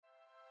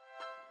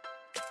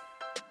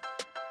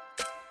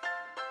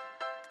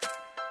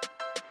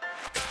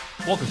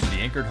Welcome to the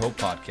Anchored Hope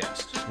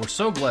Podcast. We're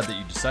so glad that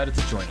you decided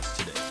to join us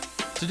today.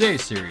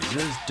 Today's series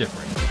is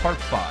Different, Part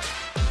 5,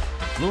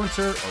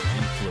 Influencer or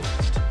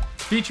Influenced,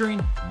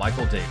 featuring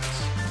Michael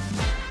Davis.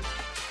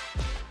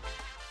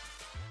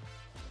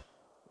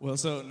 Well,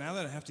 so now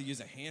that I have to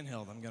use a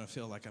handheld, I'm going to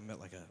feel like I'm at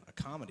like a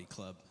comedy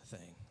club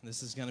thing.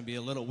 This is going to be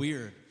a little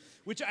weird,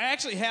 which I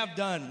actually have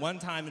done one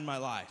time in my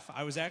life.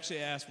 I was actually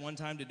asked one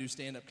time to do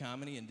stand-up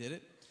comedy and did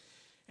it,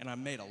 and I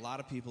made a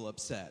lot of people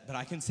upset. But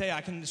I can say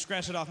I can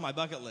scratch it off my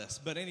bucket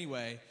list. But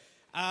anyway,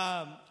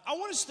 I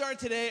want to start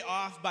today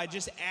off by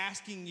just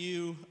asking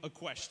you a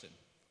question,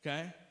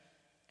 okay?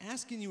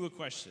 Asking you a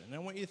question, and I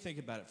want you to think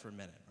about it for a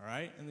minute, all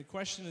right? And the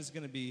question is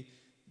going to be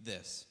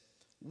this.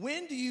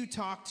 When do you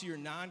talk to your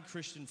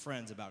non-Christian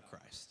friends about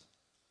Christ?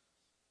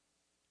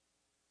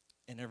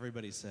 And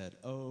everybody said,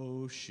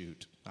 oh,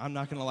 shoot. I'm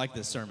not going to like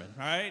this sermon,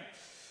 all right?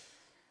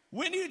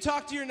 When do you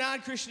talk to your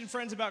non-Christian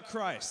friends about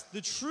Christ?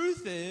 The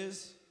truth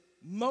is,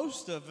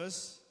 most of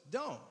us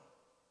don't.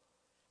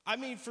 I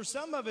mean, for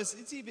some of us,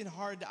 it's even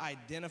hard to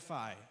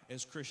identify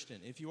as Christian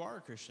if you are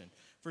a Christian.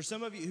 For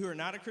some of you who are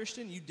not a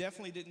Christian, you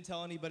definitely didn't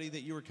tell anybody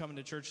that you were coming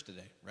to church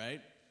today,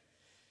 right?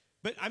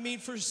 But, I mean,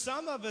 for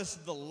some of us,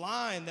 the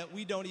line that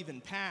we don't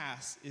even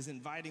pass is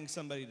inviting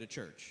somebody to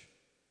church.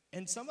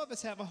 And some of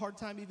us have a hard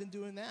time even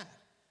doing that.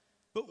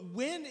 But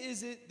when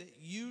is it that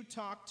you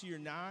talk to your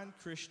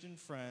non-Christian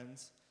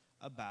friends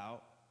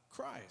about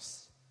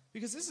Christ?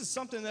 Because this is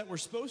something that we're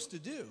supposed to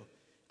do.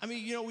 I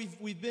mean, you know,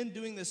 we've been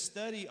doing this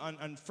study on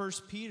 1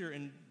 Peter,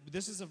 and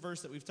this is a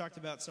verse that we've talked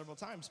about several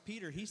times.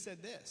 Peter, he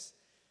said this.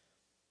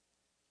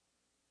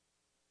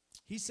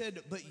 He said,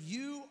 but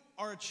you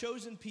are a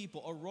chosen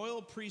people, a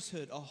royal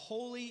priesthood, a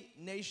holy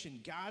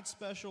nation, God's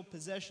special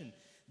possession,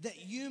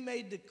 that you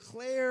may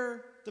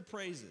declare the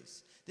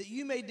praises,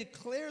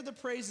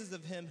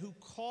 of him who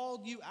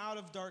called you out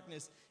of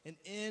darkness and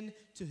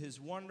into his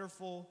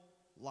wonderful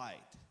light.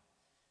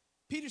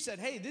 Peter said,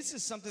 hey, this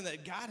is something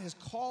that God has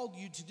called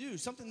you to do,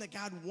 something that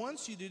God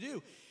wants you to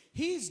do.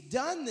 He's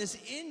done this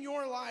in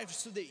your life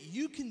so that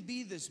you can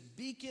be this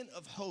beacon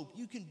of hope.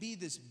 You can be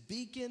this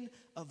beacon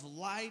of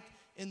light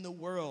in the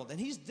world. And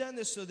he's done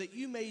this so that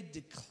you may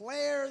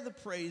declare the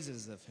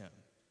praises of him.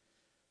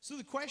 So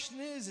the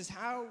question is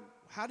how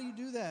do you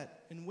do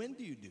that? And when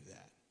do you do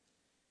that?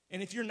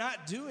 And if you're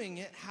not doing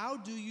it, how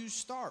do you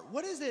start?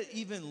 What does it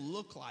even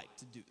look like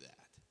to do that?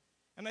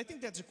 And I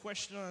think that's a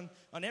question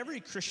on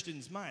every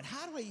Christian's mind.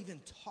 How do I even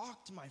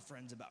talk to my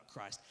friends about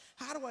Christ?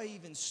 How do I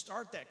even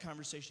start that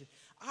conversation?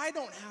 I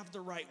don't have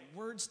the right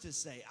words to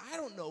say. I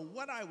don't know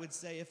what I would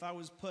say if I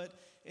was put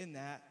in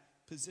that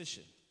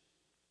position.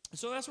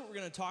 So that's what we're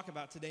going to talk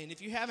about today. And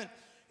if you haven't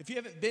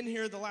been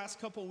here the last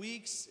couple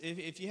weeks,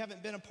 if you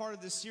haven't been a part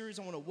of this series,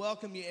 I want to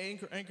welcome you,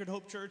 Anchored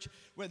Hope Church,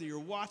 whether you're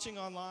watching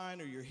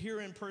online or you're here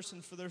in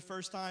person for the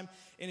first time.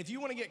 And if you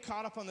want to get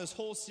caught up on this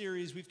whole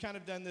series, we've kind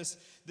of done this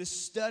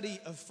study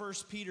of 1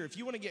 Peter. If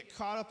you want to get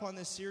caught up on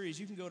this series,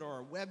 you can go to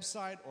our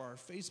website or our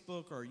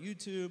Facebook or our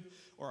YouTube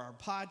or our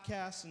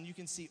podcast, and you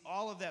can see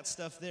all of that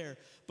stuff there.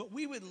 But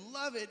we would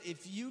love it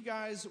if you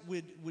guys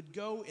would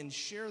go and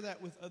share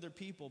that with other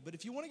people. But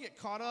if you want to get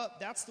caught up,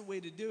 that's the way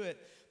to do it.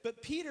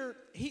 But Peter,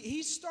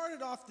 he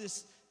started off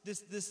this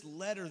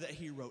letter that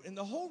he wrote. And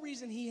the whole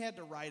reason he had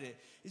to write it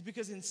is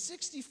because in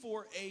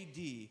 64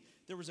 AD,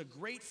 there was a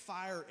great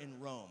fire in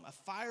Rome. A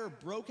fire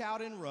broke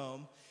out in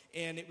Rome,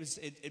 and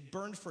it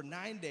burned for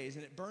 9 days,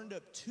 and it burned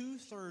up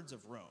 2/3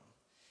 of Rome.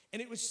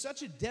 And it was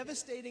such a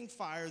devastating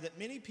fire that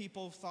many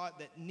people thought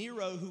that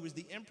Nero, who was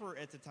the emperor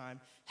at the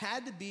time,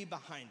 had to be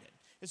behind it.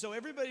 And so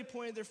everybody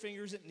pointed their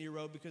fingers at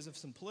Nero because of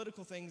some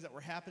political things that were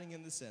happening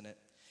in the Senate.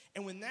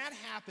 And when that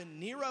happened,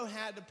 Nero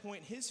had to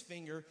point his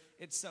finger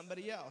at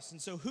somebody else.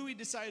 And so who he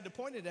decided to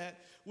point it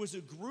at was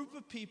a group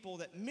of people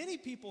that many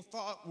people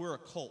thought were a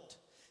cult.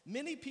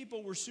 Many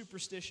people were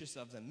superstitious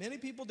of them. Many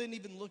people didn't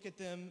even look at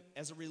them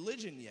as a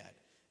religion yet.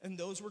 And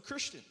those were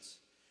Christians.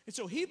 And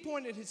so he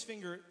pointed his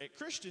finger at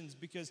Christians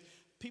because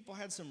people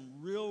had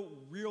some real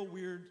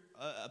weird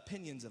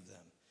opinions of them.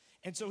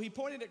 And so he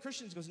pointed at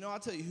Christians and goes, no, I'll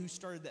tell you who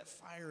started that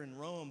fire in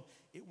Rome.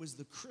 It was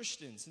the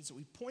Christians. And so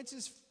he points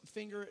his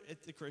finger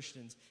at the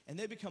Christians, and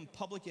they become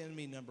public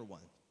enemy number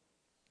one.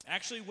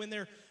 Actually, when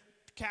they're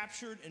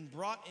captured and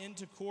brought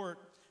into court,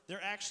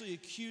 they're actually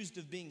accused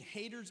of being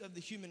haters of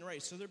the human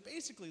race. So they're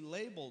basically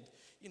labeled,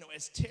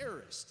 as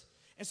terrorists.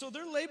 And so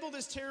they're labeled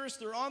as terrorists.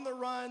 They're on the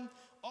run.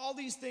 All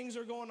these things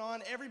are going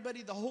on.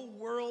 Everybody, the whole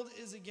world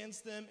is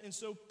against them. And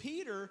so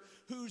Peter,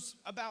 who's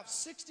about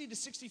 60 to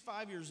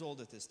 65 years old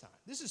at this time,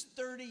 this is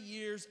 30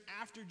 years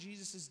after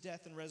Jesus'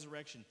 death and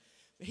resurrection,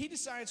 he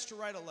decides to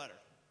write a letter.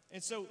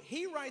 And so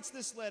he writes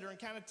this letter and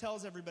kind of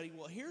tells everybody,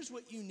 well, here's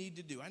what you need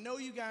to do. I know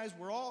you guys,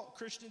 we're all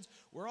Christians.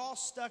 We're all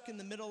stuck in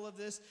the middle of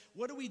this.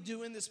 What do we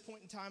do in this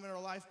point in time in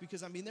our life?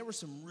 Because, there were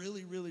some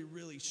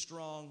really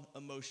strong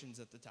emotions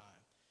at the time.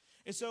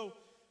 And so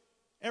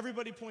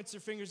everybody points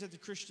their fingers at the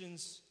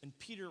Christians, and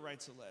Peter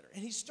writes a letter.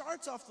 And he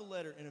starts off the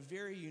letter in a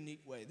very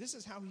unique way. This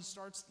is how he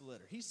starts the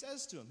letter. He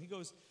says to him, he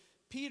goes,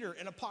 Peter,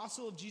 an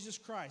apostle of Jesus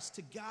Christ,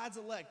 to God's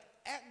elect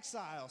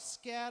exiles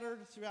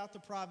scattered throughout the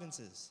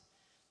provinces.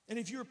 And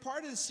if you were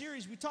part of the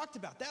series, we talked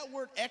about that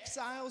word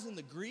exiles in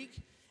the Greek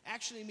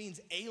actually means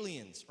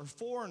aliens or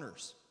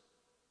foreigners,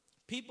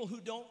 people who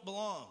don't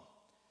belong.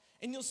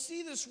 And you'll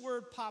see this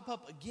word pop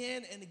up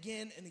again and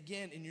again and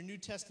again in your New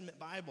Testament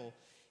Bible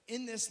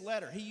in this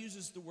letter. He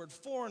uses the word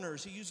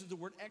foreigners, he uses the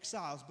word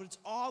exiles, but it's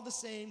all the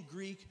same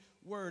Greek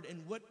word.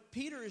 And what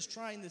Peter is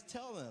trying to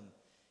tell them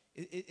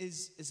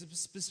is a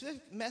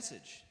specific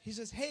message. He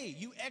says, hey,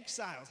 you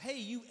exiles, hey,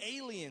 you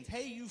aliens,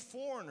 hey, you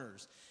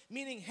foreigners,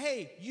 meaning,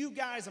 hey, you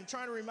guys, I'm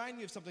trying to remind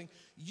you of something.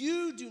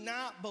 You do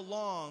not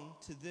belong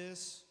to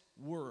this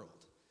world.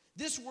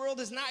 This world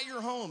is not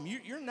your home.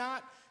 You're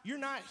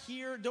not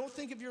here. Don't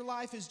think of your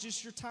life as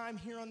just your time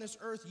here on this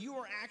earth. You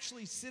are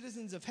actually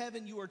citizens of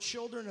heaven. You are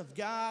children of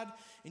God,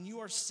 and you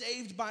are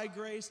saved by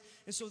grace.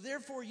 And so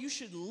therefore, you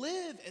should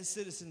live as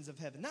citizens of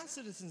heaven, not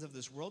citizens of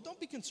this world. Don't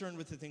be concerned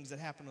with the things that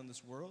happen on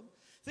this world.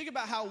 Think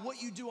about how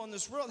what you do on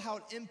this world, how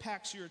it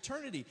impacts your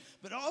eternity.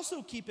 But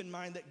also keep in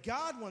mind that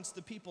God wants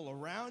the people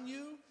around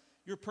you,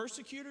 your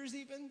persecutors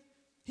even,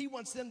 he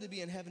wants them to be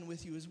in heaven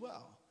with you as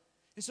well.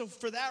 And so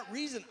for that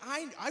reason,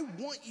 I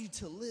want you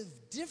to live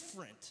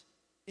different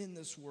in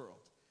this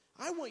world.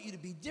 I want you to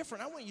be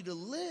different. I want you to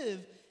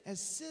live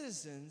as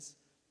citizens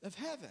of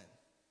heaven.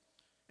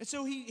 And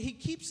so he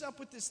keeps up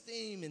with this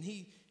theme, and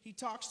he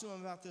talks to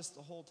them about this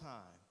the whole time.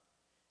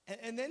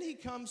 And then he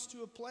comes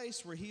to a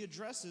place where he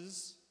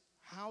addresses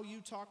how you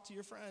talk to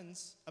your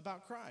friends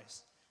about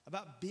Christ,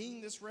 about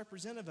being this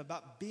representative,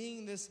 about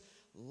being this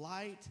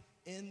light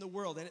in the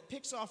world. And it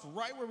picks off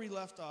right where we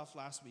left off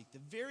last week. The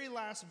very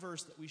last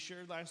verse that we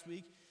shared last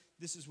week,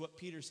 this is what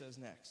Peter says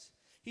next.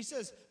 He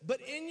says, but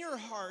in your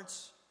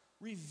hearts,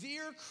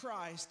 revere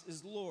Christ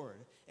as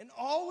Lord, and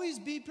always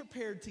be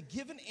prepared to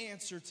give an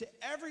answer to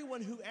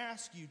everyone who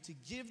asks you to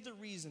give the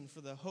reason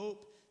for the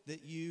hope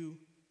that you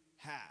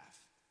have.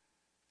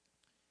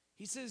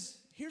 He says,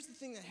 here's the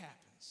thing that happens.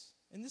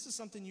 And this is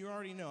something you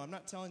already know. I'm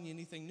not telling you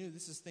anything new.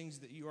 This is things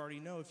that you already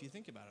know if you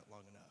think about it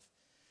long enough.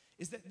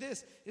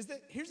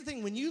 Here's the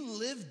thing, when you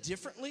live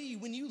differently,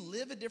 when you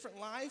live a different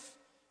life,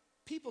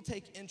 people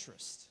take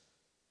interest.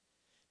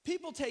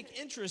 People take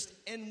interest,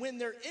 and when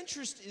their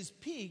interest is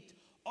piqued,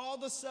 all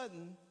of a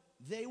sudden,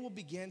 they will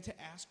begin to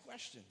ask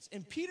questions.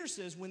 And Peter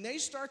says, when they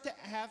start to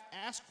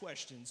ask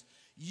questions,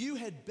 you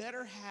had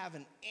better have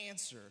an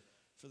answer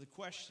for the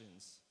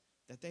questions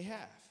that they have.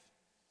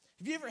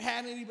 Have you ever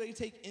had anybody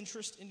take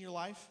interest in your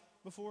life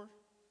before?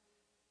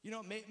 You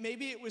know,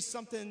 maybe it was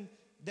something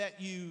that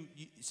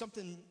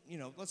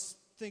let's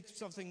think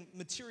something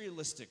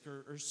materialistic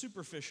or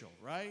superficial,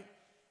 right?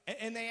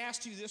 And they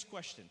asked you this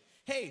question.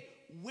 Hey,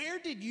 where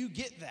did you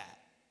get that?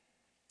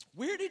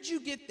 Where did you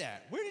get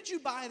that? Where did you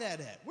buy that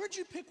at? Where'd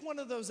you pick one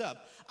of those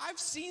up? I've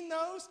seen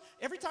those.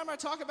 Every time I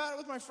talk about it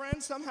with my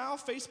friends, somehow,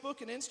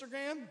 Facebook and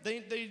Instagram,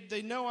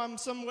 they know I'm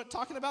somewhat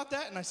talking about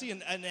that, and I see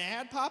an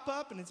ad pop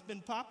up, and it's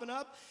been popping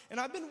up, and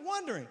I've been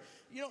wondering,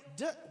 where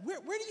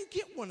do you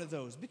get one of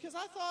those? Because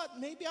I thought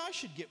maybe I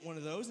should get one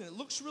of those, and it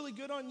looks really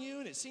good on you,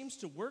 and it seems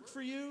to work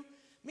for you.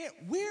 Man,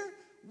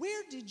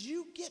 where did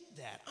you get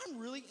that? I'm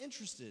really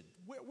interested.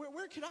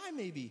 Where could I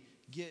maybe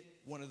get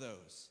one of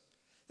those?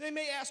 They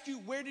may ask you,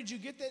 where did you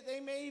get that? They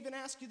may even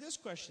ask you this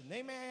question.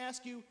 They may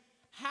ask you,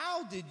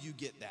 how did you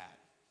get that?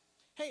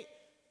 Hey,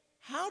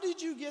 how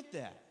did you get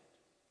that?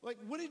 Like,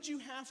 what did you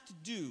have to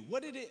do?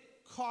 What did it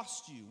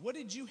cost you? What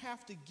did you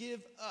have to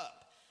give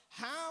up?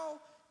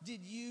 How did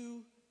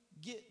you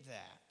get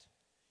that?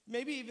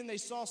 Maybe even they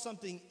saw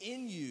something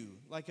in you,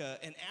 like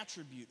an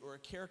attribute or a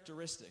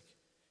characteristic,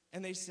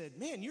 and they said,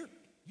 man, you're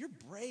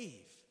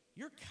brave,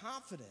 you're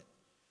confident,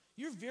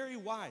 you're very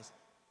wise.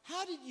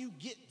 How did you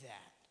get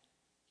that?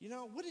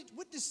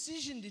 What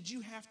decision did you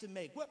have to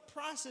make? What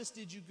process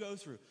did you go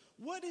through?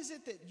 What is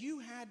it that you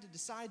had to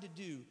decide to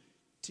do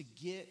to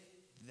get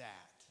that?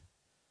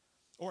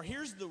 Or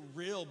here's the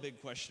real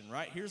big question,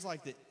 right? Here's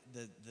like the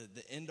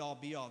end-all,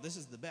 be-all. This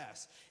is the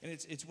best. And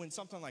it's when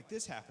something like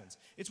this happens.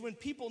 It's when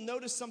people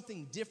notice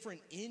something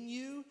different in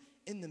you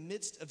in the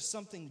midst of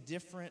something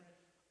different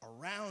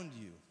around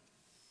you.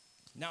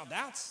 Now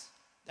that's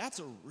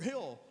a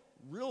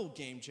real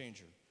game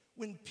changer.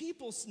 When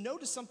people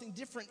notice something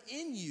different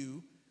in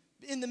you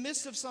in the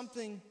midst of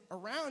something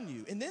around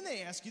you. And then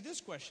they ask you this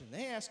question.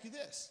 They ask you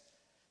this.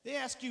 They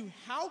ask you,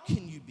 how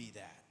can you be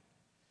that?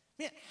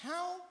 Man,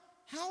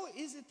 how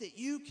is it that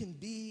you can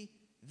be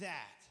that?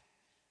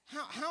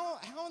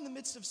 How in the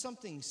midst of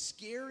something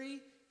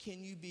scary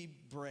can you be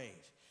brave?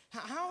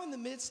 How in the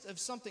midst of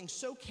something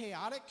so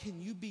chaotic can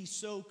you be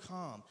so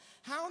calm?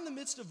 How in the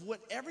midst of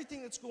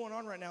everything that's going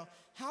on right now,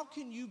 how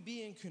can you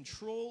be in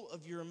control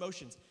of your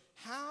emotions?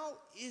 How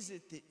is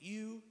it that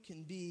you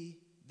can be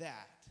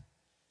that?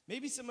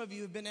 Maybe some of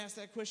you have been asked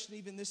that question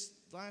even this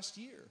last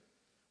year.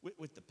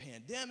 With the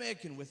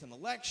pandemic and with an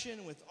election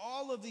and with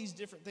all of these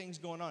different things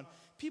going on,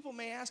 people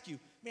may ask you,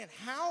 man,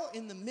 how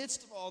in the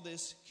midst of all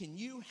this can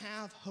you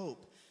have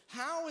hope?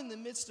 How in the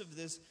midst of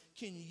this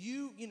can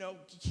you,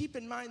 keep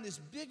in mind this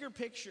bigger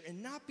picture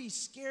and not be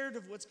scared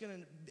of what's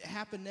going to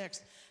happen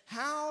next?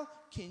 How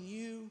can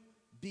you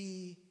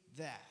be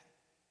that.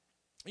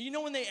 You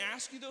know, when they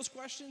ask you those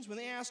questions, when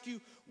they ask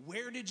you,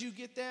 where did you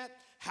get that?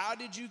 How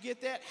did you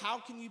get that? How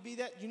can you be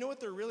that? You know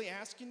what they're really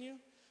asking you?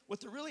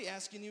 What they're really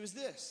asking you is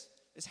this,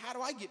 is how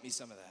do I get me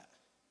some of that?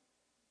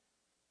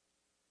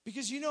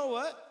 Because you know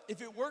what?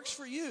 If it works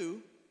for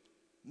you,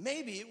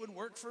 maybe it would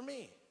work for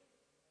me.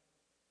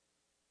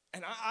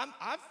 And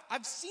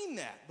I've seen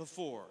that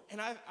before, and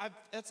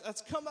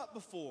that's come up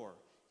before,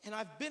 and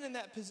I've been in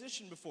that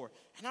position before,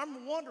 and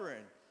I'm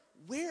wondering,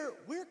 where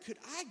could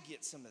I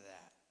get some of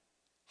that?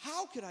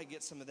 How could I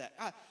get some of that?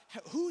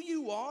 Who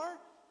you are,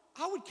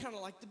 I would kind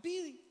of like to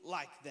be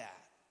like that.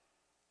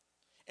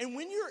 And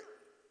when you're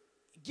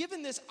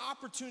given this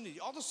opportunity,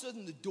 all of a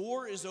sudden the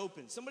door is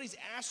open. Somebody's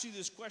asked you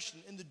this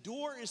question, and the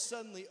door is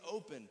suddenly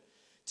open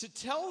to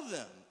tell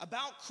them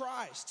about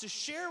Christ, to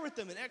share with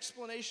them an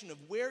explanation of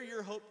where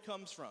your hope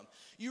comes from.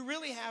 You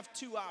really have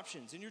two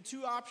options, and your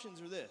two options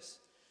are this.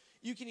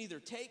 You can either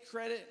take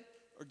credit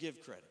or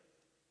give credit.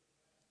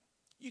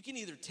 You can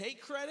either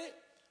take credit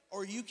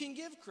or you can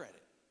give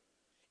credit.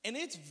 And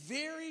it's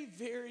very,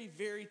 very,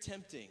 very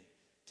tempting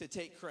to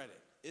take credit,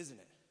 isn't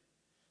it?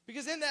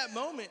 Because in that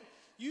moment,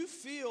 you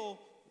feel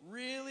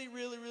really,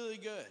 really, really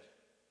good.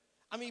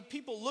 I mean,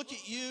 people look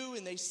at you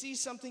and they see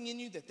something in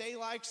you that they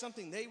like,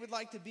 something they would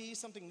like to be,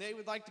 something they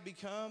would like to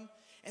become.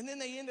 And then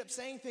they end up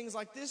saying things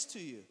like this to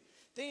you.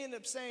 They end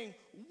up saying,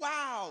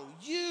 wow,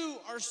 you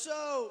are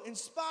so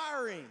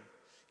inspiring.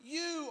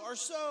 You are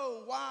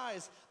so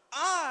wise.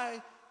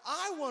 I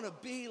want to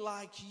be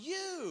like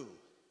you.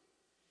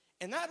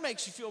 And that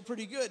makes you feel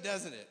pretty good,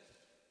 doesn't it?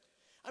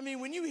 I mean,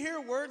 when you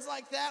hear words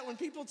like that, when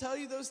people tell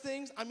you those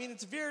things, I mean,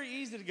 it's very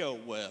easy to go,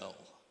 well,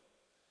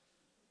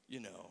 you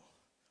know,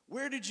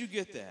 where did you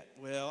get that?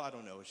 Well, I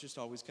don't know. It's just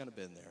always kind of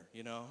been there,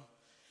 you know.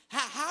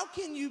 How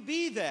can you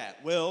be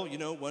that? Well, you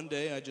know, one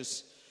day I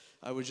just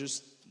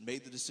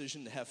made the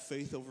decision to have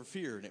faith over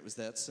fear, and it was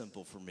that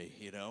simple for me,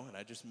 you know. And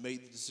I just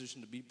made the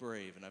decision to be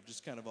brave, and I've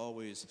just kind of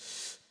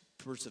always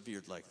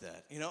persevered like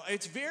that. You know,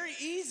 it's very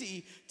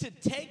easy to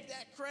take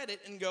that credit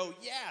and go,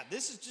 yeah,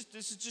 this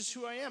is just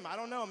who I am. I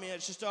don't know. I mean,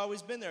 it's just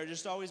always been there. It's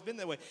just always been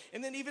that way.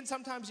 And then even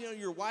sometimes, you know,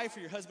 your wife or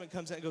your husband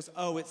comes out and goes,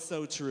 oh, it's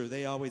so true.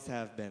 They always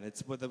have been.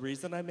 It's the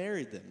reason I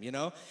married them, you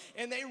know.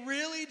 And they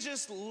really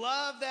just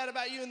love that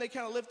about you, and they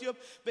kind of lift you up.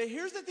 But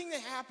here's the thing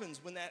that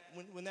happens when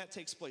that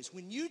takes place.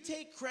 When you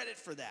take credit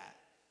for that,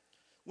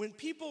 when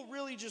people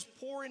really just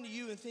pour into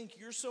you and think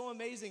you're so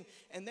amazing,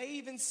 and they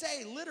even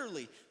say,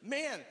 literally,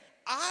 man,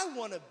 I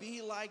want to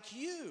be like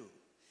you.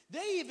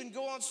 They even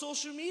go on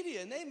social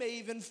media, and they may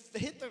even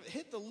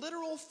hit the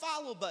literal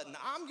follow button.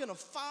 I'm going to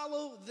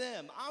follow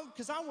them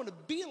because I want to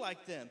be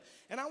like them,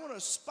 and I want to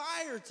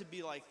aspire to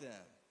be like them.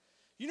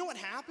 You know what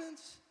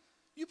happens?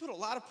 You put a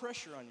lot of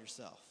pressure on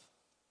yourself.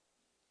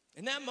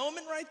 In that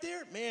moment right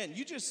there, man,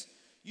 you just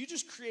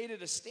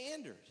created a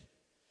standard.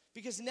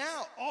 Because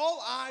now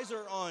all eyes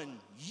are on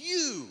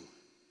you,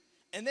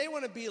 and they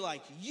want to be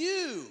like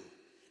you.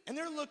 And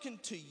they're looking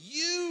to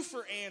you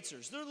for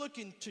answers. They're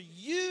looking to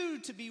you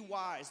to be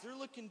wise. They're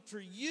looking for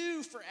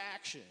you for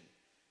action.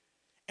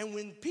 And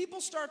when people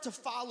start to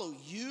follow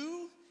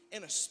you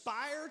and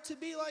aspire to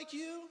be like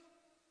you,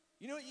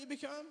 you know what you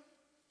become?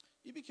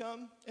 You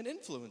become an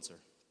influencer.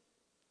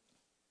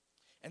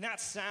 And that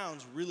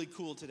sounds really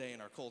cool today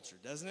in our culture,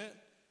 doesn't it?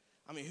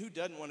 I mean, who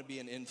doesn't want to be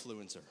an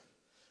influencer?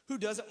 Who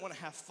doesn't want to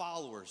have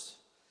followers?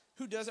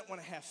 Who doesn't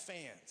want to have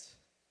fans?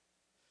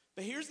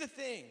 But here's the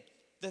thing.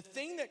 The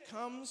thing that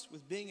comes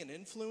with being an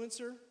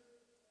influencer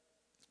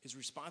is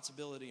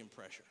responsibility and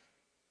pressure.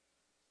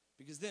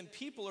 Because then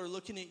people are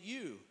looking at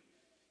you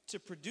to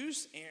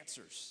produce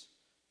answers,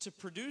 to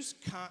produce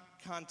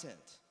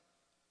content,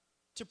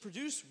 to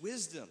produce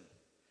wisdom,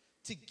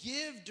 to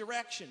give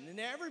direction. And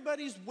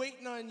everybody's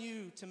waiting on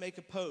you to make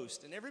a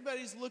post, and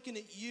everybody's looking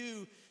at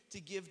you to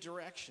give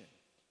direction.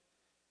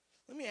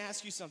 Let me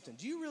ask you something.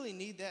 Do you really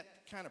need that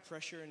kind of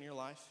pressure in your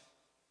life?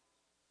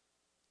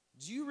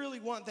 Do you really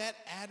want that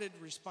added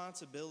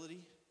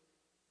responsibility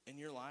in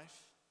your life?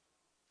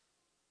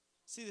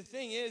 See, the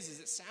thing is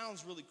it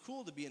sounds really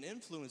cool to be an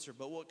influencer,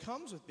 but what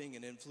comes with being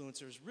an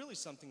influencer is really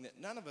something that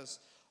none of us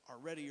are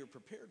ready or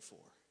prepared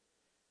for.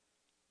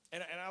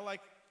 And I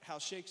like how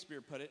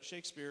Shakespeare put it.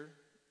 Shakespeare,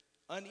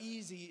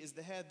 uneasy is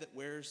the head that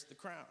wears the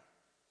crown.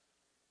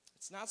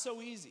 It's not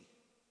so easy.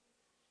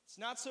 It's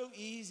not so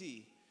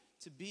easy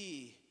to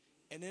be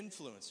an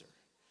influencer.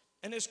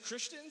 And as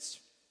Christians,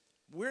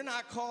 we're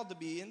not called to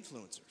be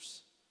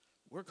influencers.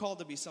 We're called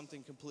to be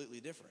something completely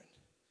different.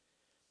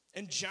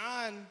 And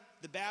John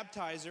the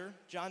Baptizer,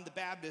 John the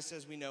Baptist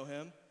as we know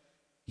him,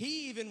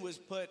 he even was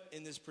put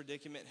in this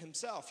predicament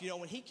himself. You know,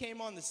 when he came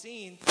on the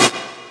scene,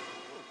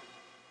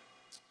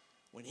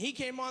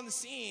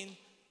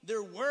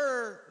 there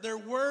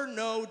were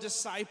no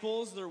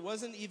disciples. There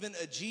wasn't even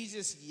a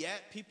Jesus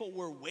yet. People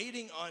were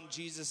waiting on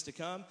Jesus to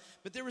come,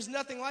 but there was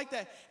nothing like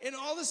that. And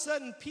all of a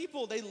sudden,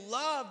 people, they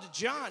loved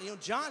John. You know,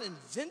 John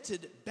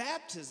invented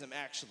baptism,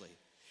 actually.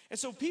 And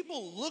so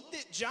people looked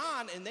at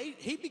John and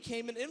he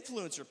became an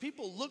influencer.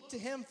 People looked to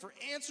him for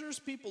answers.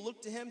 People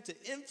looked to him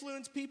to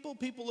influence people.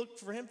 People looked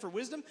for him for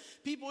wisdom.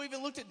 People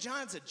even looked at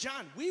John and said,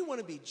 John, we want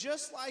to be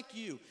just like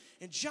you.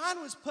 And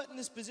John was put in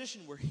this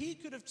position where he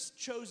could have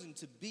chosen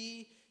to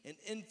be an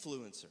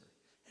influencer.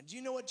 And do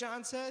you know what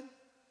John said?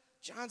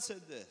 John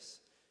said this.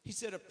 He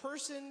said, a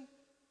person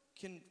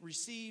can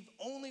receive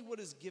only what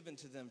is given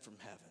to them from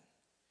heaven.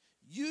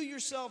 You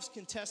yourselves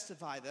can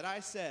testify that I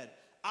said,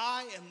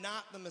 I am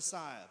not the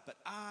Messiah, but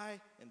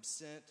I am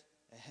sent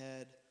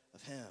ahead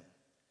of him.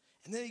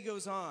 And then he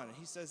goes on and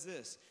he says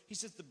this. He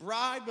says, the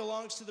bride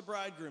belongs to the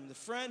bridegroom. The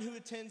friend who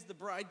attends the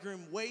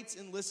bridegroom waits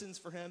and listens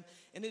for him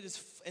and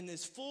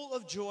is full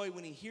of joy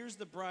when he hears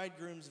the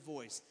bridegroom's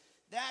voice.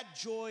 That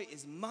joy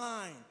is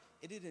mine,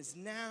 and it is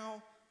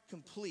now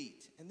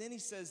complete. And then he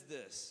says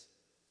this.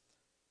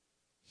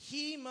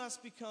 He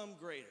must become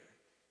greater,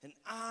 and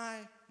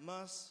I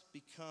must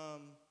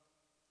become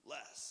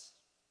less.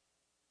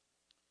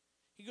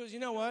 He goes, you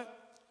know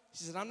what?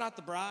 He said, I'm not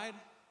the bride.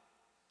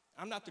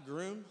 I'm not the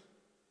groom.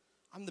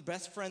 I'm the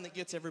best friend that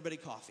gets everybody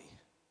coffee.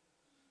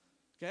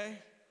 Okay?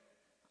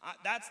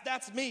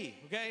 That's me,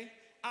 okay?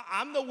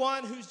 I'm the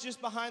one who's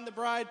just behind the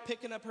bride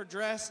picking up her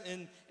dress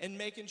and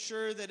making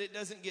sure that it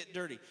doesn't get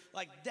dirty.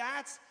 Like,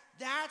 that's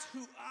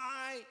who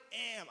I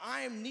am.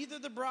 I am neither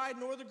the bride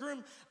nor the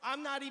groom.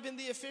 I'm not even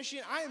the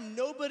officiant. I am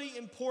nobody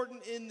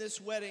important in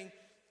this wedding.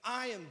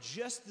 I am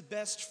just the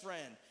best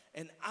friend.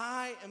 And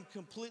I am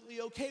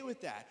completely okay with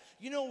that.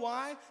 You know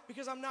why?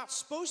 Because I'm not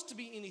supposed to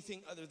be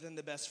anything other than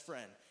the best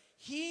friend.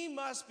 He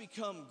must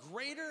become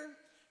greater,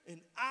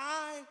 and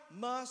I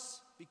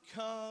must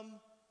become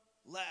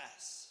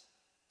less.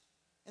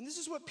 And this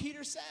is what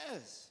Peter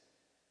says.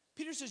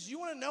 Peter says, you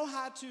want to know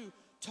how to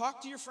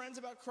talk to your friends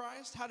about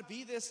Christ, how to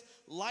be this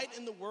light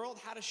in the world,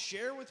 how to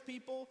share with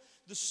people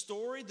the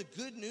story, the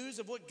good news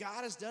of what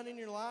God has done in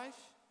your life?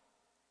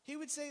 He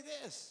would say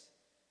this.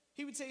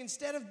 He would say,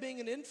 instead of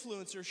being an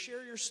influencer,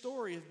 share your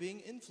story of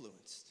being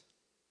influenced.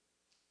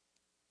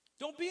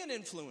 Don't be an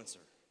influencer.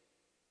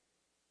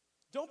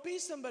 Don't be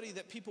somebody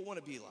that people want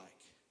to be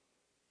like.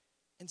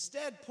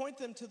 Instead, point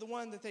them to the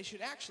one that they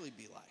should actually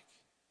be like.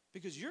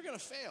 Because you're going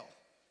to fail,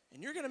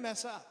 and you're going to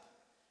mess up.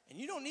 And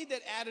you don't need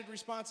that added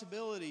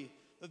responsibility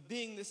of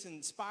being this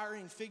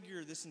inspiring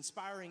figure, this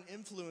inspiring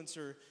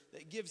influencer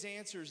that gives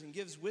answers and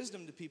gives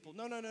wisdom to people.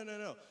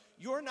 No.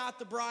 You're not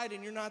the bride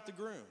and you're not the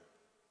groom.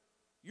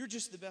 You're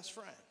just the best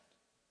friend.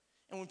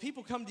 And when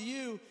people come to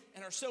you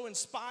and are so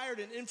inspired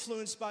and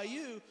influenced by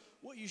you,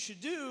 what you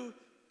should do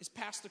is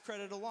pass the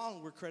credit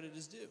along where credit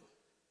is due.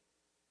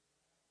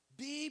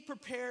 Be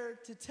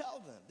prepared to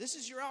tell them. This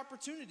is your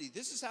opportunity.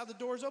 This is how the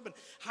doors open.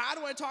 How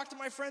do I talk to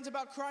my friends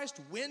about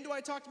Christ? When do I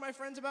talk to my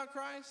friends about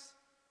Christ?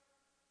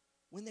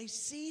 When they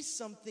see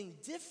something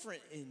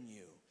different in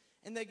you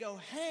and they go,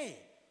 hey,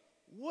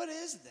 what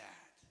is that?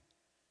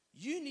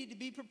 You need to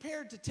be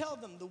prepared to tell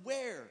them the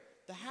where,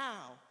 the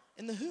how,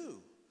 and the who.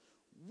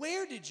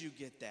 Where did you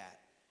get that?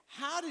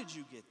 How did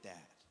you get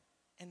that?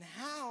 And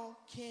how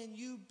can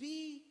you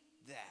be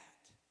that?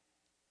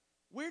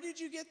 Where did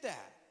you get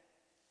that?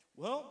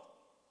 Well,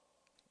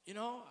 you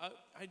know,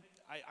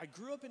 I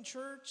grew up in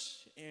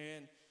church,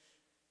 and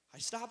I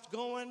stopped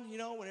going, you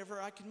know,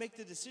 whenever I could make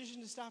the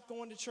decision to stop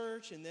going to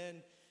church. And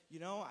then, you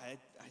know, I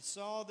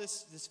saw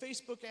this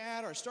Facebook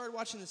ad, or I started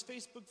watching this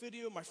Facebook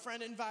video. My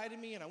friend invited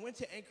me, and I went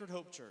to Anchored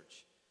Hope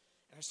Church.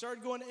 And I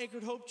started going to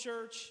Anchored Hope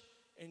Church,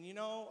 and, you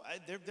know,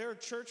 they're a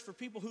church for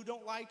people who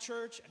don't like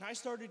church. And I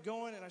started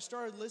going, and I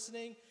started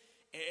listening.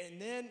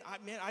 And then,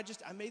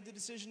 I made the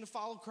decision to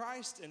follow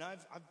Christ, and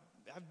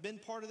I've been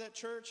part of that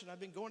church, and I've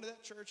been going to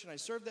that church, and I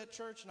serve that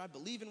church, and I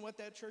believe in what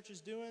that church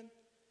is doing.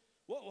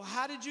 Well,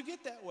 how did you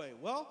get that way?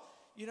 Well,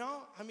 you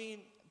know, I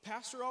mean,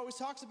 Pastor always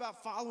talks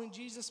about following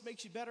Jesus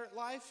makes you better at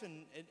life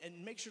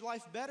and makes your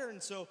life better.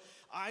 And so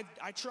I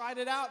tried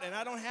it out, and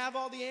I don't have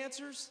all the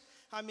answers.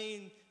 I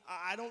mean,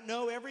 I don't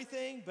know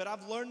everything, but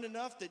I've learned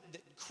enough that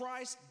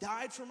Christ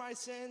died for my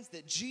sins,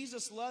 that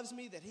Jesus loves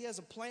me, that he has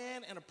a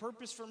plan and a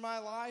purpose for my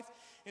life.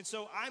 And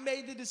so I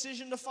made the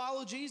decision to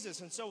follow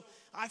Jesus. And so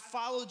I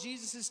follow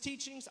Jesus'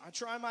 teachings. I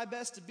try my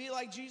best to be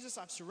like Jesus.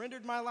 I've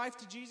surrendered my life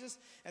to Jesus,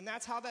 and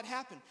that's how that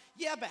happened.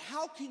 Yeah, but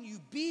how can you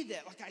be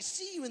that? Like, I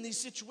see you in these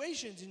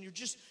situations, and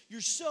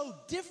you're so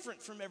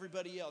different from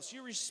everybody else.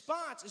 Your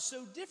response is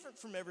so different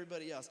from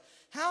everybody else.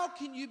 How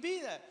can you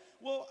be that?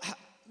 Well,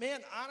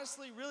 man,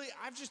 honestly, really,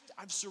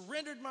 I've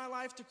surrendered my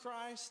life to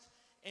Christ,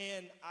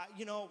 and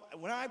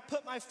when I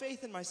put my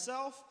faith in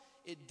myself,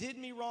 it did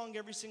me wrong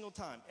every single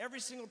time. Every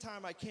single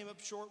time I came up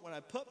short when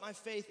I put my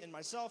faith in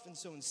myself, and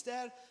so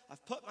instead,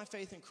 I've put my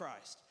faith in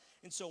Christ.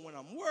 And so when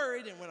I'm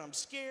worried and when I'm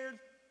scared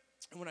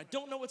and when I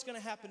don't know what's going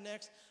to happen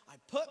next, I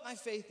put my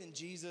faith in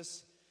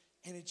Jesus,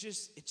 and it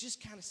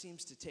just kind of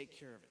seems to take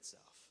care of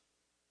itself.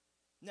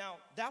 Now,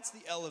 that's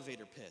the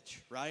elevator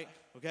pitch, right?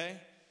 Okay?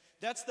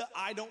 That's the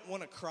I don't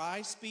want to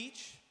cry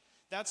speech.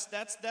 That's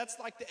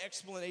like the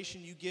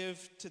explanation you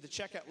give to the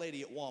checkout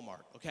lady at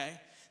Walmart, okay?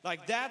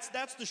 Like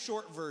that's the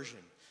short version.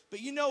 But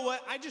you know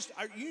what?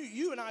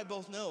 You and I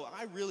both know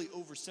I really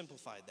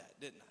oversimplified that,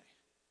 didn't I?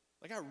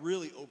 Like I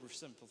really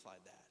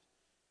oversimplified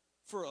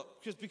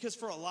that. Because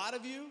for a lot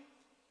of you,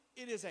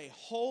 it is a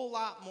whole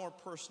lot more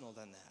personal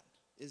than that,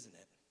 isn't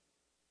it?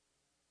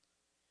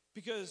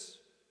 Because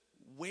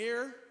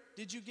where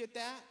did you get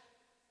that?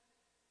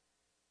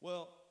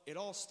 Well, it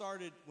all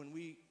started when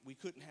we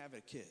couldn't have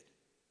a kid.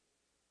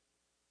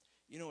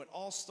 You know, it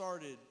all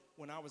started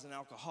when I was an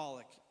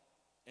alcoholic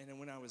and then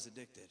when I was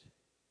addicted.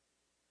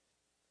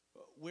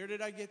 Where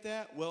did I get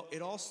that? Well,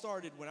 it all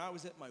started when I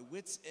was at my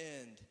wit's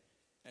end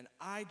and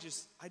I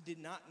did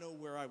not know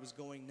where I was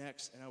going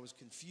next, and I was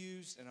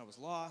confused and I was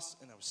lost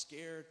and I was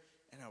scared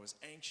and I was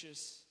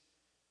anxious.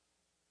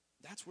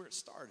 That's where it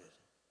started.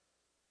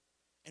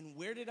 And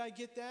where did I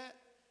get that?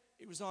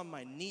 It was on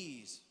my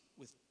knees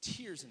with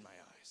tears in my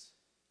eyes.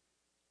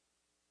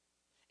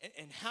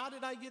 And how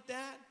did I get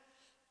that?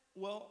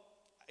 Well,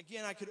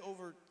 again, I could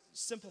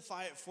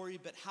oversimplify it for you,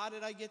 but how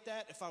did I get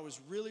that? If I was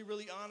really,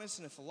 really honest,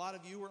 and if a lot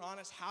of you were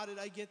honest, how did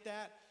I get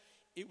that?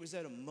 It was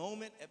at a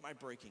moment at my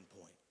breaking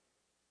point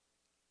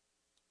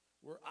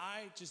where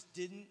I just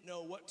didn't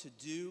know what to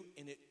do,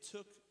 and it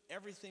took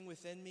everything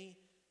within me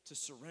to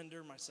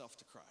surrender myself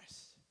to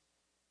Christ.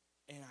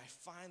 And I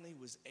finally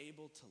was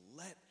able to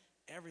let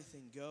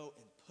everything go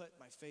and put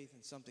my faith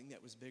in something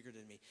that was bigger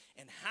than me.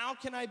 And how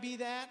can I be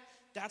that?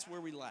 That's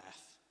where we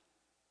laugh.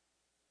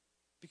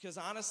 Because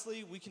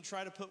honestly, we can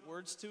try to put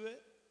words to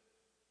it,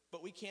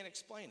 but we can't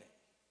explain it.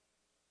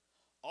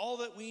 All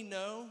that we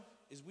know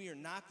is we are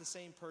not the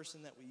same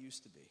person that we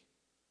used to be.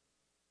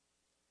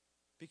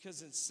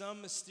 Because in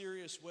some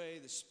mysterious way,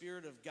 the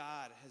Spirit of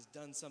God has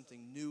done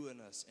something new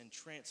in us and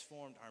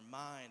transformed our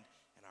mind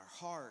and our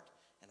heart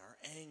and our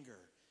anger.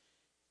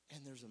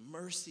 And there's a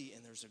mercy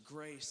and there's a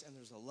grace and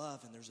there's a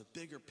love and there's a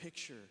bigger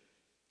picture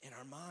in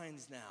our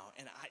minds now.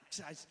 And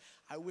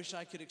I wish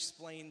I could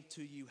explain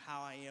to you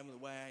how I am the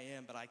way I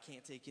am, but I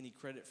can't take any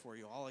credit for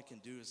you. All I can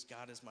do is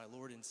God is my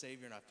Lord and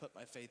Savior, and I put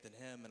my faith in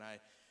Him, and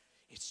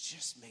it's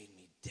just made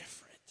me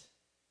different.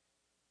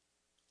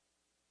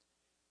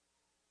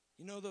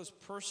 You know, those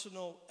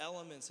personal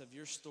elements of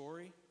your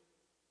story,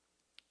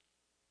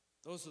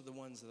 those are the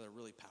ones that are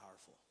really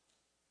powerful.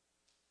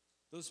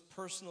 Those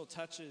personal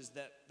touches,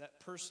 that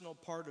personal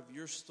part of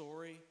your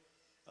story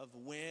of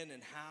when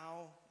and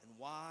how and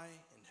why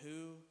and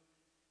who,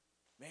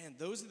 man,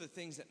 those are the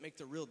things that make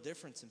the real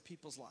difference in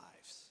people's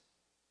lives.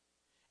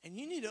 And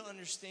you need to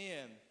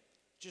understand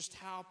just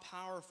how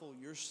powerful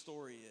your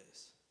story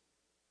is,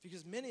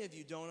 because many of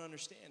you don't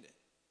understand it.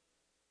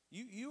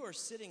 You are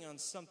sitting on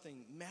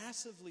something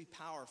massively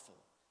powerful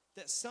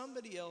that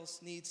somebody else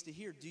needs to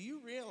hear. Do you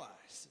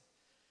realize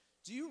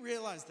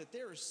that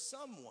there is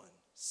someone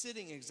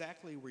sitting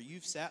exactly where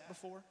you've sat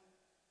before?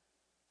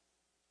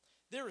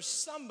 There is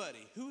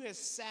somebody who is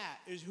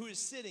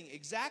sitting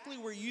exactly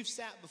where you've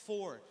sat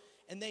before,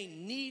 and they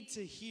need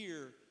to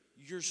hear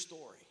your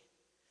story.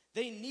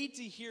 They need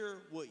to hear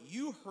what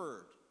you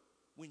heard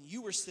when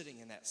you were sitting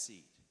in that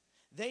seat.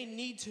 They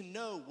need to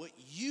know what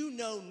you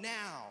know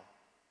now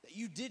that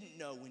you didn't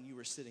know when you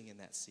were sitting in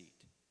that seat.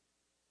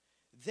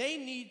 They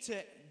need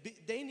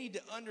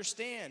to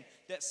understand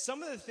that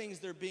some of the things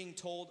they're being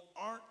told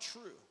aren't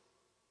true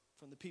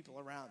from the people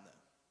around them.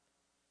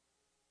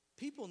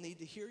 People need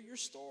to hear your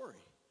story.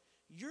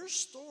 Your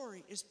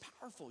story is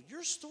powerful.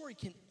 Your story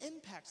can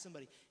impact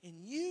somebody, and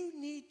you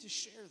need to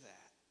share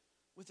that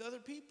with other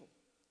people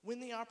when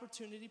the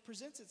opportunity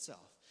presents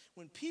itself.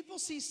 When people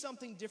see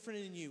something different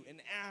in you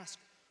and ask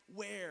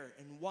where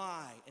and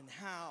why and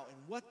how and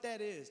what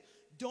that is,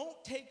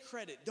 don't take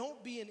credit.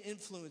 Don't be an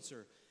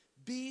influencer.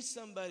 Be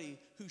somebody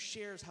who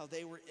shares how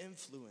they were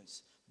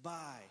influenced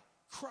by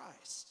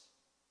Christ.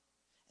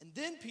 And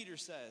then Peter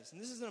says,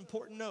 and this is an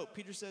important note,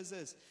 Peter says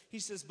this. He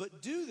says,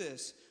 but do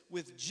this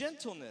with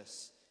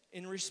gentleness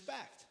and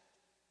respect.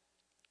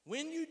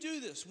 When you do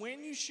this,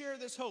 when you share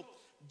this hope,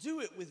 do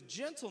it with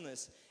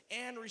gentleness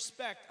and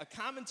respect. A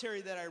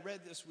commentary that I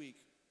read this week,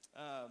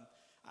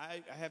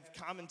 I have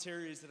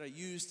commentaries that I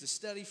use to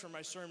study for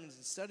my sermons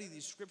and study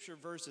these scripture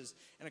verses.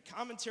 And a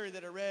commentary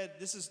that I read,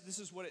 this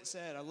is what it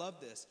said. I love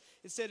this.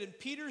 It said, in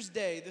Peter's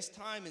day, this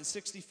time in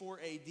 64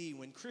 AD,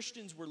 when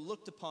Christians were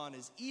looked upon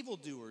as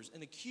evildoers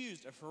and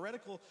accused of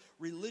heretical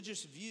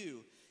religious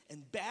view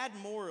and bad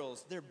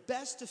morals, their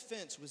best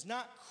defense was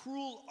not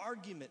cruel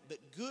argument, but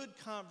good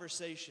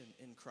conversation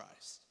in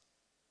Christ.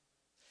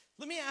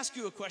 Let me ask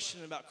you a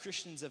question about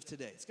Christians of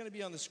today. It's going to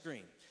be on the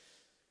screen.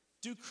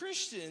 Do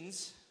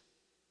Christians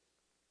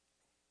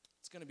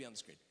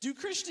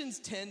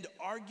tend to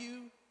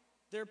argue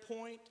their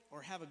point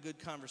or have a good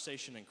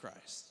conversation in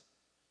Christ?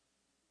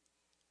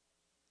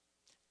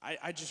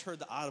 I just heard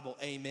the audible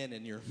amen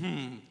in your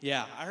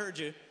Yeah, I heard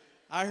you.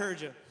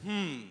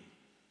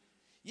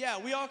 Yeah,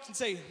 we all can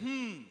say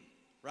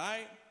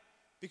right?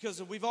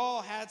 Because we've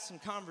all had some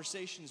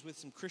conversations with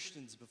some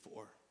Christians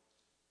before.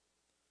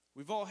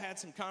 We've all had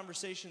some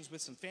conversations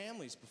with some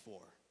families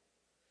before.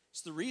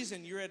 It's the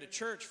reason you're at a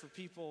church for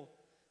people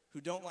who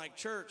don't like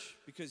church,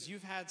 because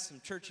you've had some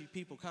churchy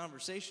people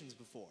conversations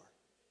before.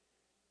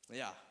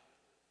 Yeah.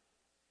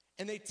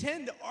 And they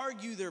tend to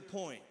argue their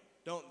point,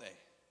 don't they?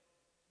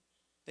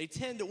 They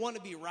tend to want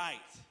to be right.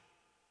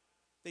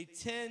 They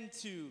tend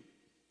to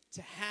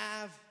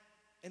have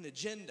an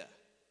agenda,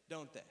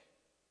 don't they?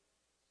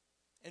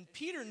 And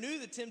Peter knew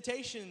the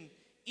temptation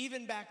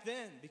even back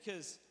then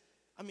because,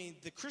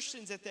 the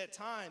Christians at that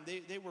time,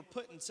 they were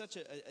put in such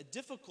a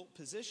difficult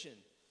position.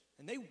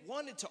 And they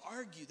wanted to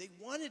argue. They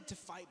wanted to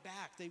fight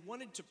back. They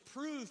wanted to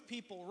prove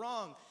people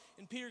wrong.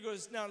 And Peter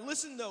goes, now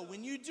listen though,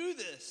 when you do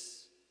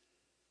this,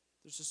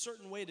 there's a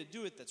certain way to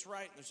do it that's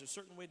right, and there's a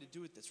certain way to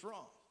do it that's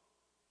wrong.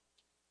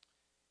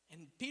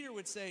 And Peter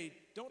would say,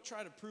 don't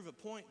try to prove a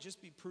point,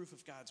 just be proof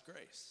of God's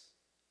grace.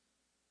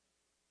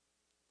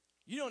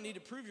 You don't need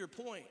to prove your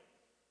point.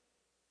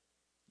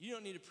 You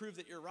don't need to prove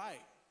that you're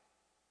right.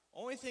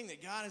 Only thing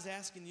that God is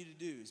asking you to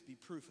do is be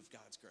proof of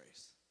God's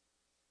grace.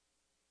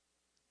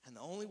 And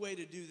the only way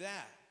to do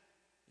that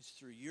is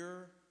through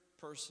your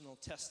personal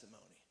testimony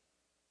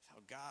of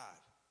how God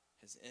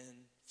has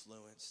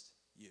influenced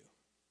you.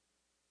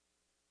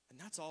 And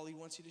that's all he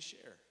wants you to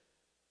share.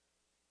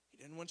 He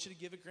doesn't want you to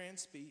give a grand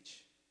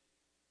speech.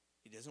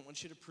 He doesn't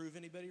want you to prove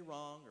anybody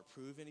wrong or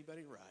prove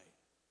anybody right.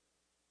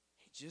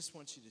 He just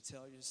wants you to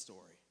tell your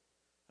story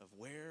of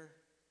where,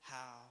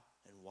 how,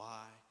 and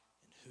why,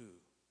 and who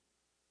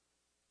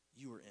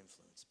you were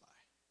influenced by.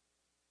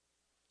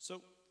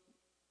 So,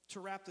 to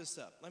wrap this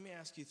up, let me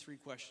ask you 3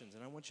 questions,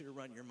 and I want you to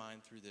run your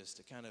mind through this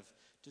to kind of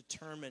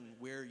determine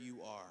where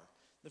you are.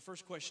 The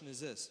first question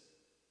is this: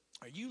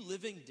 are you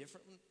living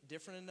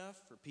different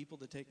enough for people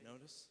to take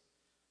notice?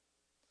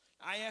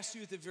 I asked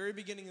you at the very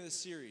beginning of the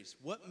series,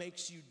 what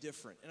makes you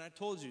different? And I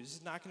told you, this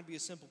is not going to be a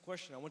simple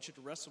question. I want you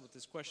to wrestle with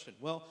this question.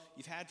 Well,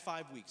 you've had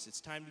 5 weeks.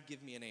 It's time to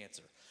give me an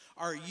answer.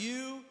 Are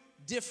you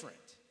different?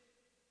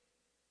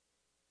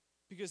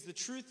 Because the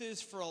truth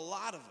is, for a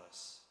lot of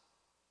us,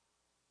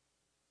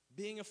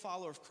 being a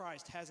follower of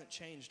Christ hasn't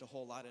changed a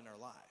whole lot in our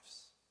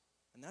lives.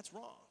 And that's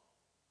wrong.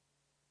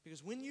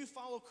 Because when you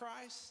follow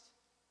Christ,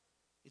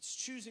 it's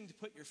choosing to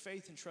put your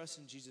faith and trust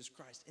in Jesus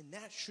Christ. And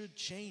that should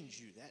change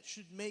you. That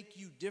should make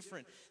you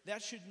different.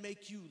 That should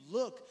make you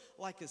look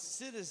like a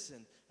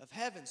citizen of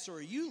heaven. So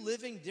are you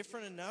living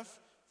different enough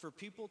for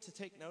people to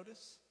take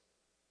notice?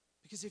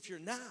 Because if you're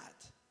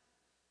not,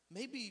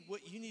 maybe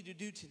what you need to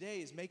do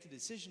today is make a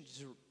decision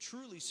to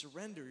truly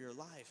surrender your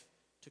life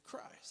to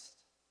Christ.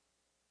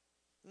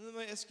 And then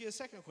let me ask you a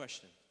second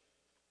question.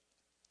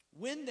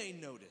 When they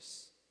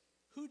notice,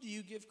 who do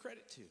you give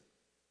credit to?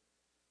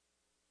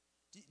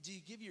 Do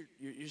you give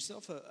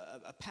yourself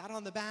a pat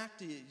on the back?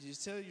 Do you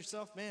tell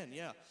yourself, man,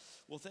 yeah,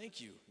 well, thank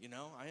you.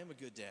 I am a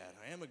good dad.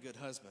 I am a good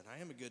husband.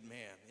 I am a good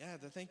man. Yeah,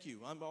 thank you.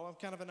 I'm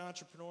kind of an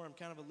entrepreneur. I'm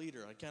kind of a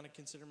leader. I kind of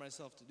consider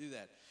myself to do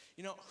that.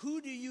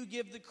 Who do you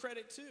give the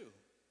credit to?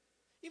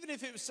 Even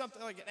if it was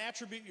something like an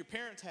attribute your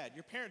parents had.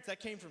 Your parents, that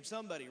came from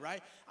somebody,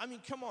 right?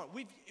 Come on.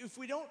 If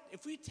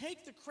we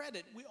take the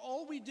credit,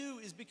 all we do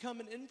is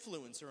become an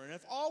influencer. And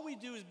if all we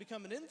do is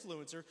become an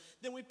influencer,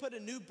 then we put a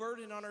new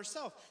burden on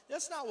ourselves.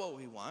 That's not what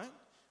we want.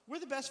 We're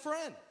the best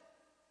friend.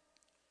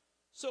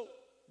 So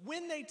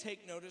when they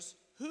take notice,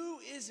 who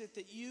is it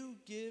that you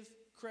give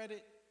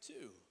credit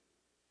to?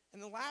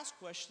 And the last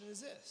question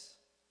is this: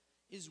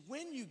 is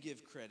when you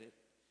give credit,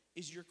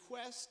 is your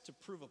quest to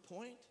prove a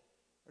point,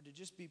 or to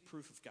just be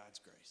proof of God's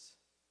grace?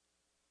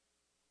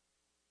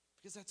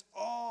 Because that's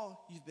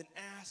all you've been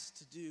asked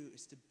to do,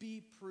 is to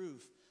be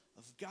proof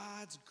of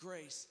God's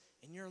grace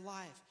in your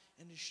life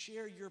and to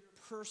share your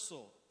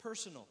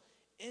personal,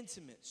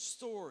 intimate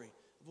story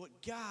of what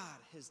God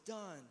has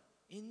done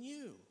in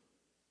you.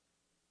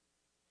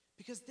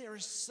 Because there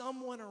is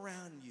someone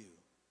around you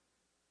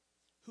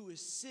who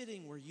is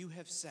sitting where you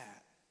have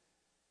sat,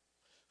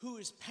 who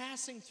is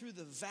passing through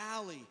the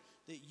valley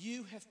that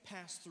you have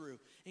passed through.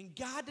 And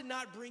God did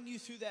not bring you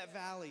through that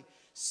valley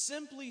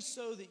simply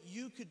so that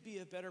you could be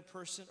a better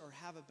person or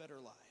have a better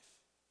life.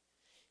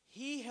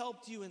 He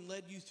helped you and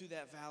led you through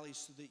that valley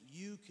so that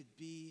you could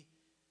be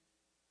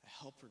a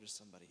helper to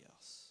somebody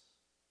else.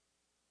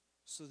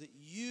 So that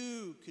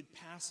you could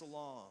pass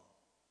along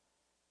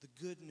the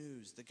good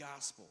news, the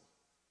gospel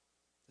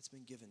that's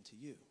been given to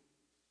you.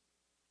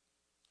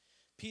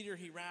 Peter,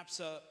 he wraps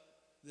up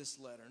this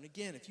letter. And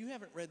again, if you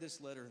haven't read this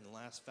letter in the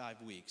last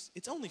 5 weeks,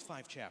 it's only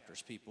 5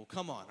 chapters, people.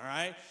 Come on, all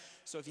right?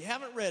 So if you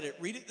haven't read it,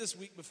 read it this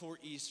week before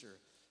Easter.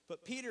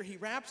 But Peter, he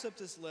wraps up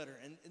this letter,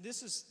 and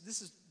this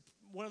is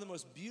one of the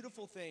most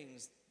beautiful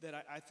things that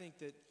I think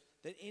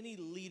that any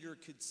leader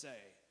could say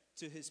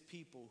to his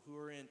people who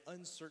are in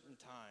uncertain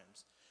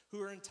times,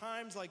 who are in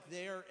times like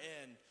they're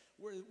in,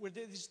 where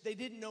they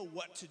didn't know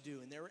what to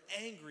do, and they were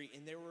angry,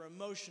 and they were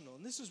emotional.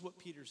 And this is what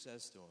Peter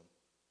says to them.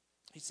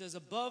 He says,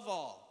 above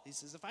all, he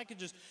says, if I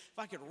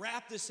could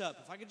wrap this up,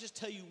 if I could just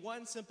tell you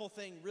one simple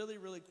thing really,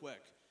 really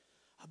quick.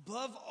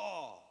 Above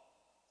all,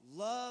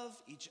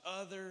 love each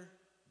other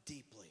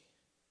deeply.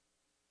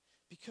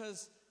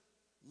 Because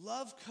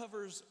love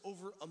covers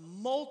over a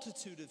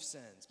multitude of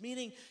sins.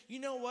 Meaning, you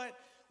know what?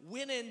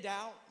 When in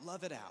doubt,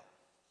 love it out.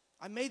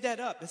 I made that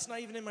up. It's not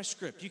even in my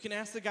script. You can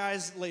ask the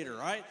guys later,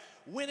 all right?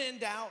 When in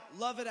doubt,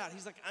 love it out.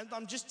 He's like,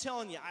 I'm just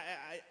telling you.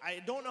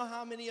 I don't know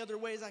how many other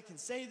ways I can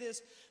say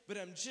this, but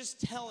I'm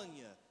just telling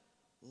you,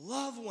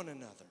 love one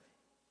another.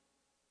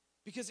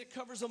 Because it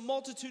covers a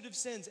multitude of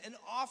sins and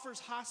offers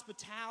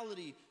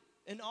hospitality,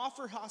 and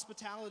offer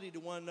hospitality to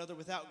one another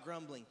without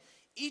grumbling.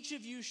 Each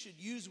of you should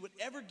use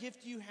whatever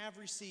gift you have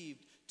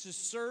received to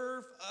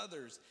serve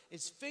others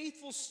as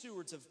faithful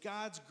stewards of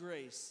God's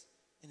grace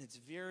in its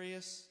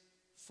various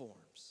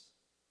forms.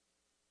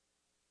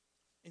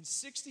 In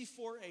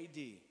 64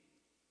 AD,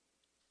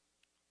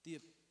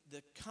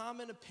 the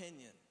common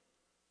opinion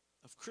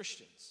of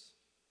Christians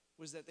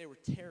was that they were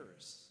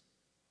terrorists,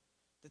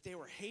 that they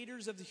were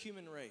haters of the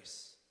human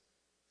race,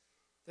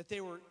 that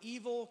they were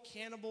evil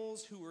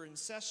cannibals who were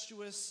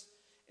incestuous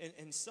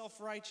and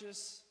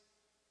self-righteous.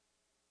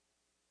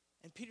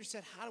 And Peter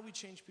said, how do we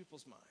change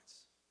people's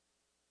minds?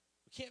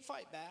 We can't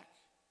fight back.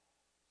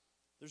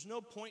 There's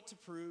no point to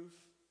prove.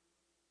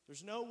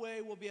 There's no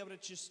way we'll be able to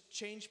just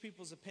change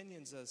people's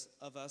opinions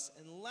of us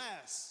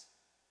unless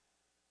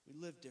we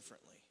live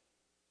differently.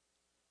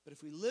 But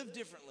if we live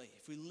differently,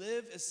 if we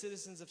live as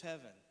citizens of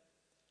heaven,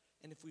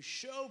 and if we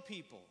show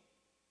people,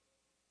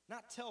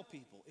 not tell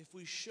people, if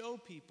we show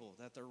people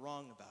that they're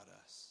wrong about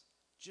us,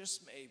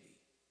 just maybe,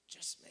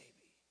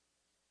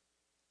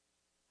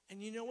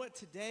 And you know what?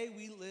 Today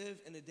we live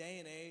in a day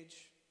and age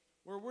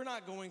where we're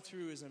not going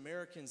through as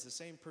Americans the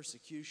same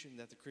persecution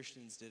that the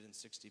Christians did in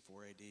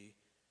 64 AD.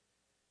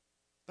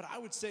 But I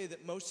would say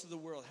that most of the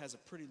world has a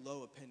pretty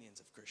low opinions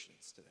of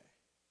Christians today.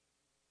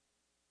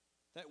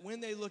 That when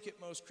they look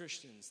at most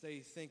Christians, they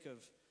think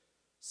of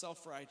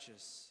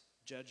self-righteous,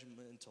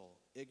 judgmental,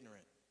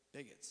 ignorant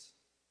bigots.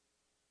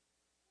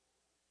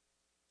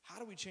 How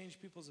do we change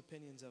people's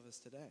opinions of us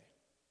today?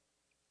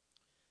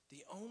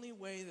 The only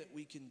way that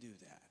we can do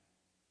that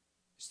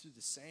is through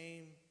the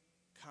same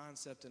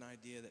concept and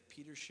idea that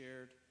Peter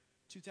shared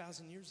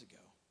 2,000 years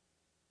ago,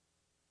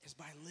 is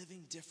by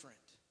living different,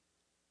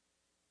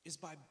 is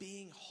by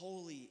being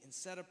holy and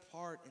set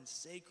apart and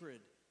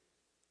sacred,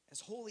 as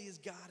holy as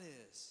God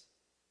is,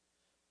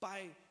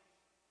 by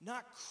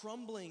not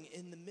crumbling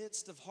in the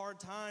midst of hard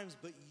times,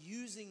 but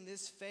using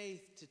this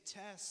faith to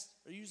test,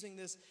 or using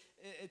this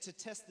to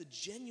test the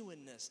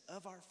genuineness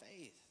of our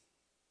faith.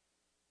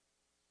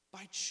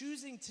 By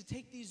choosing to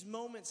take these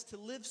moments to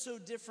live so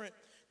different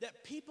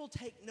that people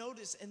take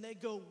notice and they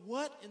go,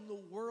 what in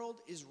the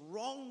world is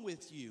wrong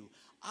with you?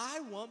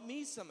 I want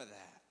me some of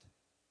that.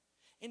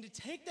 And to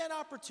take that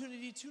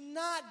opportunity to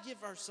not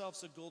give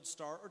ourselves a gold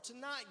star or to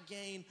not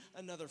gain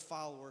another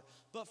follower,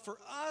 but for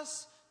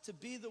us to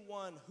be the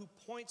one who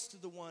points to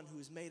the one who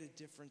has made a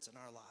difference in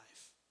our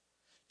life.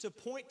 To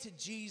point to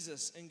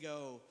Jesus and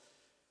go,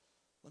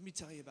 let me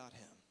tell you about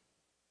him.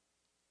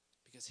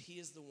 Because he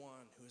is the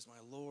one who is my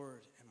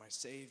Lord and my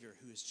Savior,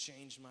 who has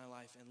changed my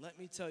life. And let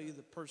me tell you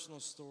the personal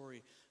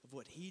story of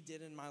what he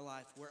did in my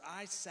life, where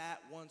I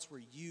sat once where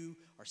you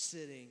are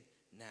sitting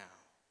now.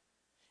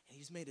 And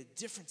he's made a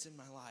difference in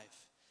my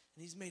life.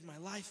 And he's made my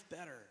life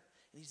better.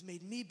 And he's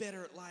made me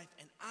better at life.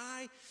 And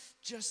I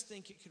just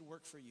think it could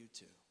work for you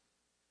too.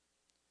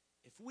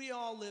 If we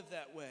all lived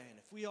that way, and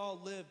if we all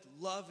lived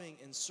loving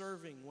and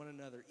serving one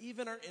another,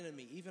 even our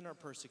enemy, even our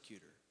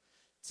persecutor,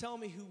 tell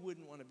me who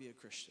wouldn't want to be a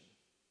Christian.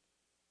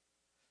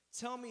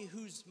 Tell me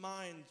whose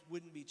mind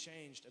wouldn't be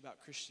changed about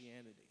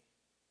Christianity.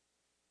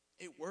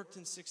 It worked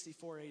in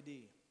 64 AD,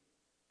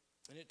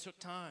 and it took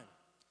time.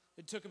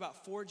 It took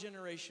about 4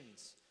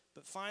 generations,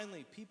 but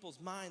finally people's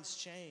minds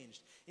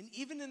changed. And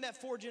even in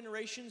that 4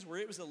 generations where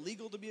it was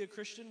illegal to be a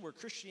Christian, where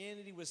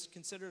Christianity was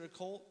considered a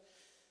cult,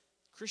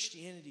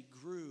 Christianity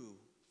grew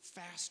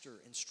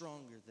faster and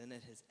stronger than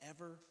it has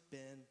ever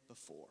been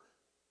before.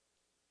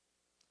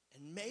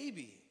 And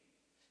maybe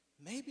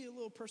a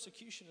little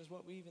persecution is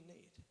what we even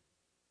need.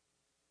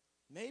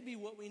 Maybe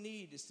what we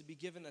need is to be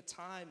given a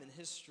time in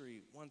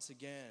history once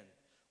again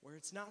where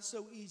it's not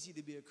so easy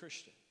to be a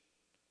Christian,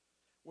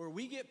 where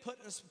we get put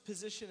in a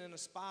position, in a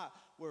spot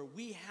where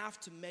we have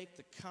to make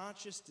the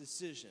conscious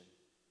decision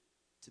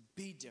to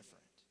be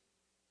different,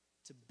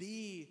 to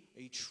be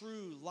a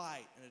true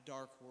light in a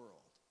dark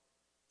world.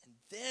 And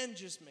then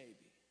just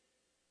maybe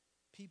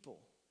people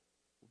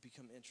will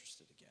become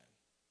interested again.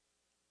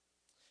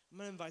 I'm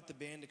going to invite the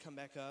band to come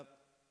back up,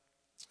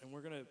 and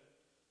we're going to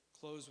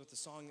close with the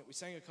song that we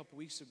sang a couple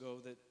weeks ago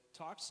that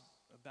talks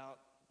about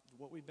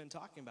what we've been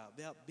talking about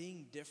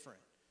being different.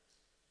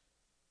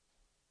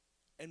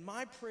 And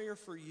my prayer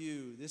for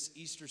you this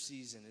Easter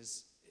season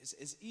is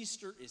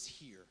Easter is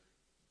here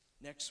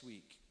next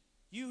week.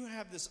 You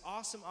have this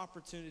awesome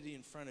opportunity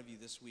in front of you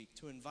this week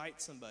to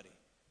invite somebody.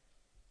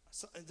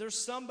 So,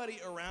 there's somebody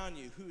around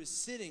you who is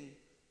sitting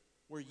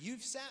where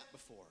you've sat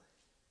before,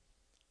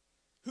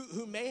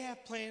 who may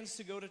have plans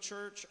to go to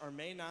church or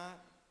may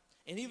not.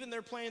 And even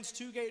their plans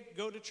to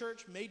go to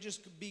church may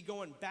just be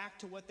going back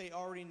to what they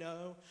already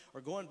know,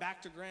 or going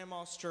back to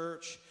grandma's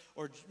church,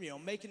 or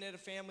making it a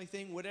family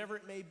thing, whatever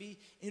it may be.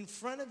 In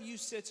front of you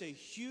sits a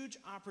huge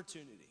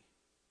opportunity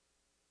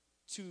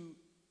to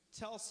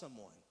tell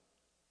someone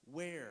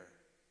where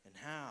and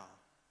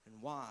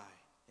why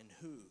and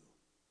who.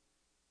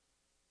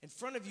 In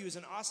front of you is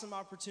an awesome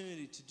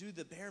opportunity to do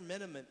the bare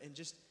minimum and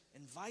just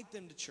invite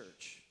them to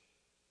church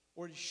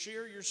or to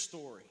share your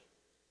story.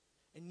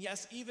 And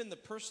yes, even the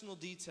personal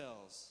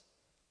details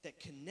that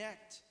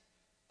connect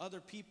other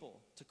people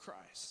to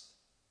Christ.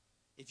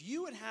 If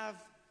you would have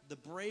the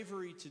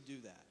bravery to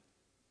do that,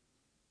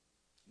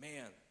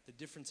 man, the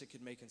difference it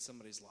could make in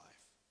somebody's life.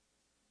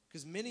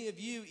 Because many of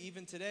you,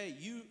 even today,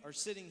 you are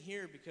sitting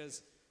here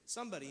because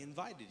somebody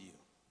invited you.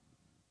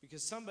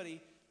 Because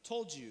somebody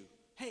told you,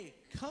 hey,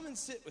 come and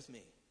sit with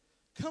me.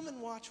 Come and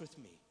watch with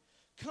me.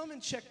 Come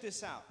and check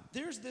this out.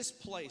 There's this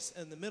place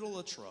in the middle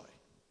of Troy.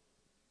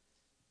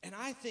 And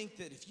I think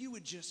that if you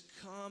would just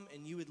come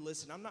and you would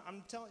listen,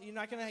 I'm telling you, you're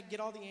not going to get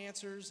all the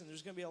answers, and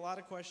there's going to be a lot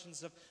of questions and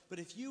stuff, but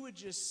if you would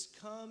just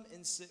come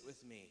and sit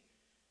with me,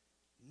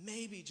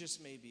 maybe,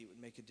 just maybe, it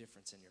would make a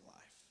difference in your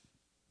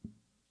life.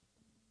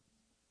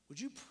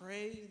 Would you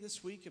pray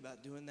this week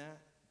about doing that?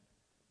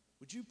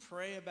 Would you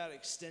pray about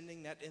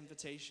extending that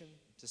invitation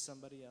to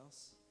somebody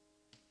else?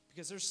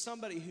 Because there's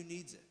somebody who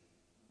needs it.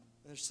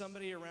 And there's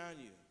somebody around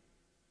you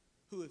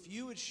who, if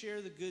you would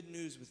share the good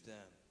news with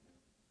them,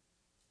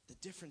 the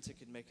difference it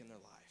could make in their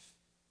life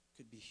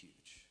could be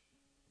huge.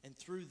 And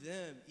through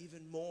them,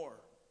 even more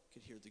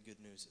could hear the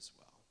good news as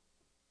well.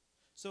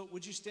 So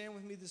would you stand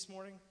with me this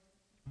morning?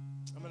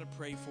 I'm going to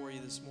pray for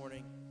you this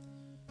morning.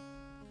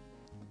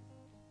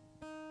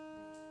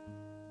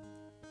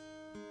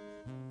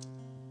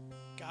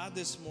 God,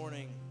 this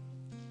morning,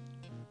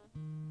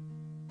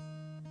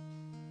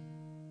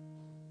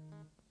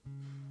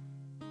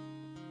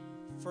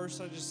 first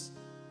I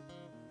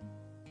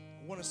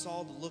want us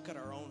all to look at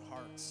our own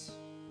hearts.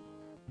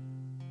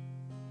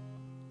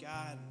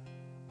 God,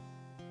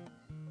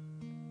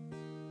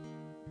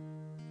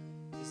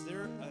 is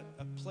there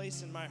a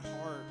place in my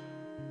heart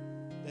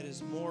that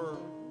is more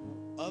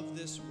of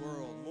this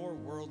world, more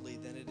worldly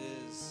than it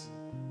is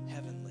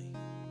heavenly?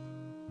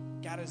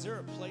 God, is there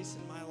a place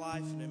in my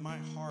life and in my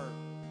heart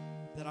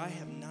that I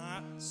have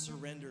not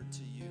surrendered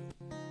to you?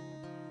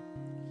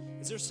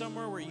 Is there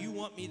somewhere where you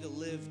want me to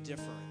live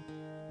different?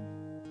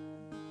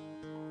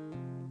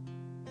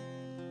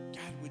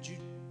 God, would you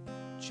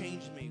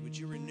change me? Would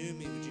you renew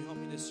me? Would you help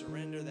me to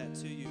surrender that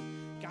to you?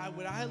 God,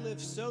 would I live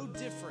so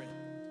different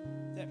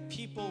that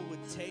people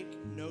would take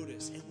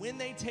notice? And when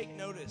they take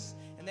notice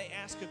and they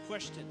ask a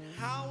question,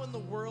 how in the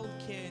world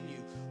can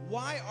you?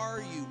 Why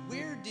are you?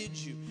 Where did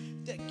you?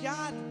 That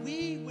God,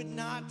 we would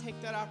not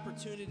take that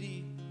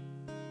opportunity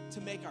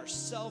to make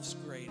ourselves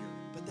greater,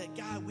 but that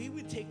God, we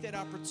would take that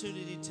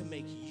opportunity to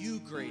make you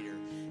greater.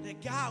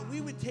 That God, we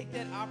would take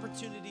that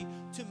opportunity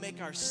to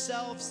make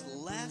ourselves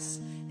less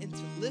and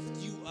to lift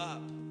you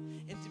up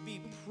and to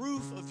be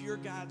proof of your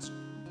God's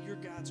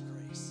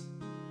grace.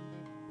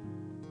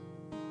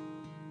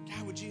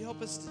 God, would you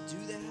help us to do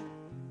that?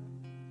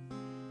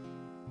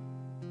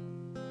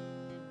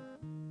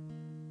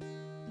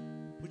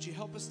 Would you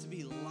help us to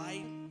be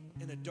light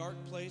in a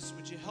dark place?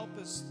 Would you help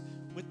us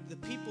with the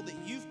people that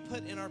you've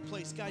put in our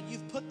place? God,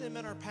 you've put them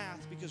in our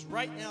path because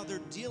right now they're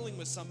dealing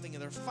with something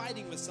and they're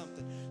fighting with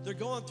something. They're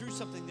going through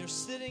something. They're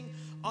sitting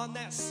on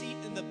that seat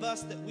in the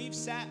bus that we've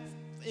sat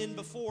in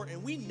before,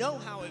 and we know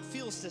how it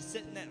feels to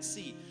sit in that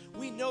seat.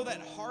 We know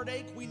that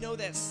heartache. We know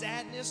that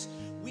sadness.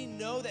 We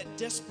know that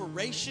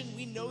desperation.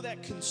 We know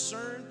that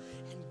concern.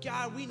 And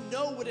God, we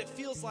know what it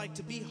feels like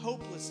to be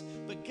hopeless.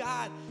 But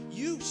God,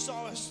 you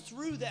saw us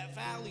through that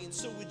valley. And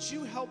so would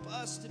you help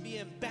us to be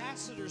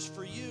ambassadors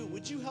for you?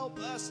 Would you help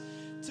us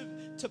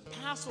to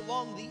pass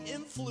along the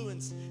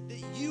influence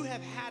that you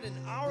have had in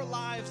our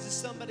lives to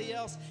somebody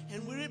else?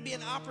 And would it be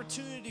an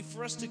opportunity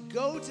for us to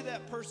go to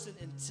that person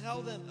and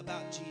tell them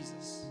about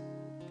Jesus?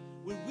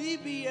 Would we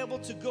be able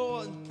to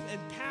go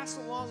and pass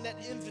along that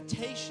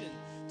invitation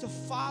to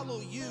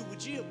follow you?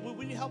 Would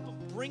we help them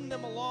bring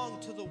them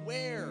along to the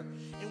where?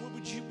 And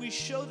would we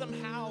show them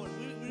how?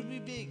 And would we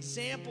be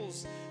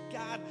examples,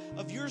 God,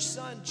 of your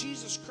Son,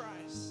 Jesus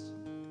Christ,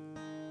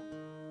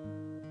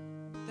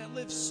 that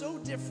lives so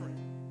different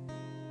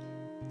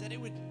that it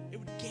would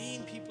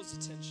gain people's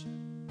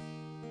attention,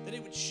 that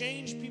it would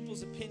change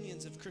people's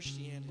opinions of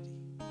Christianity.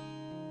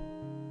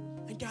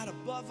 And God,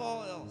 above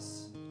all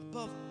else,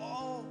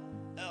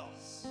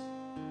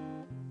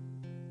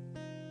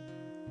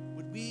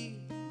 would we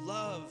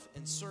love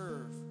and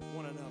serve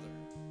one another?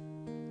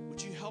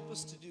 Would you help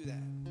us to do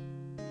that?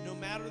 No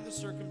matter the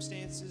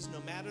circumstances,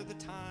 no matter the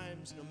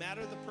times, no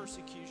matter the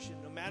persecution,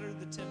 no matter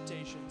the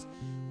temptations,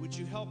 would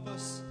you help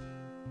us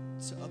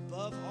to,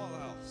 above all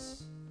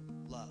else,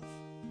 love?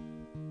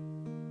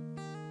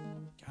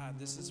 God,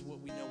 this is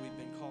what we know we've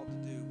been called to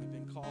do. We've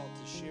been called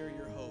to share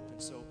your hope.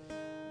 And so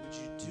would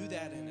you do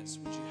that in us?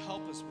 Would you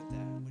help us with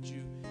that? Would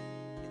you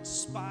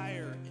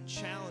inspire and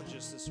challenge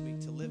us this week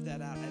to live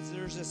that out as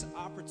there's this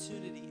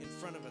opportunity in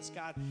front of us?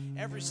 God,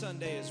 every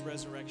Sunday is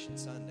Resurrection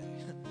Sunday.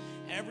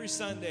 Every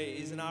Sunday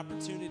is an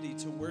opportunity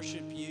to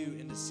worship you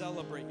and to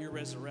celebrate your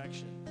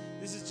resurrection.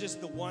 This is just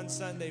the one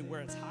Sunday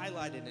where it's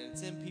highlighted and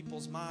it's in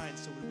people's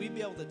minds. So would we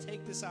be able to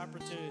take this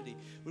opportunity?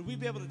 Would we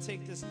be able to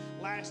take this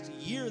last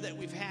year that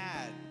we've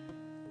had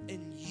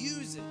and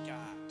use it,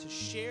 God, to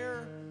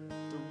share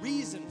the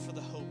reason for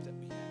the hope that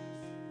we have.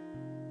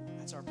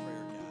 That's our prayer,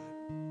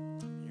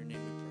 God. In your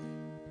name we pray.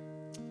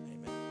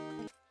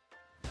 Amen.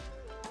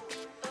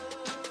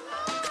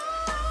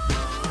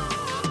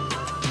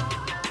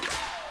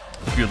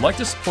 If you'd like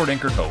to support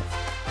Anchored Hope,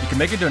 you can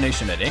make a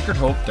donation at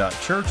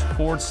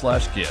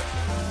anchoredhope.church/give.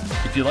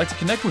 If you'd like to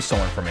connect with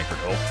someone from Anchored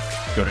Hope,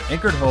 go to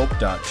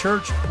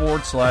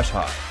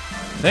anchoredhope.church/hi.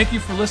 Thank you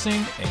for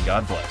listening, and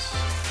God bless.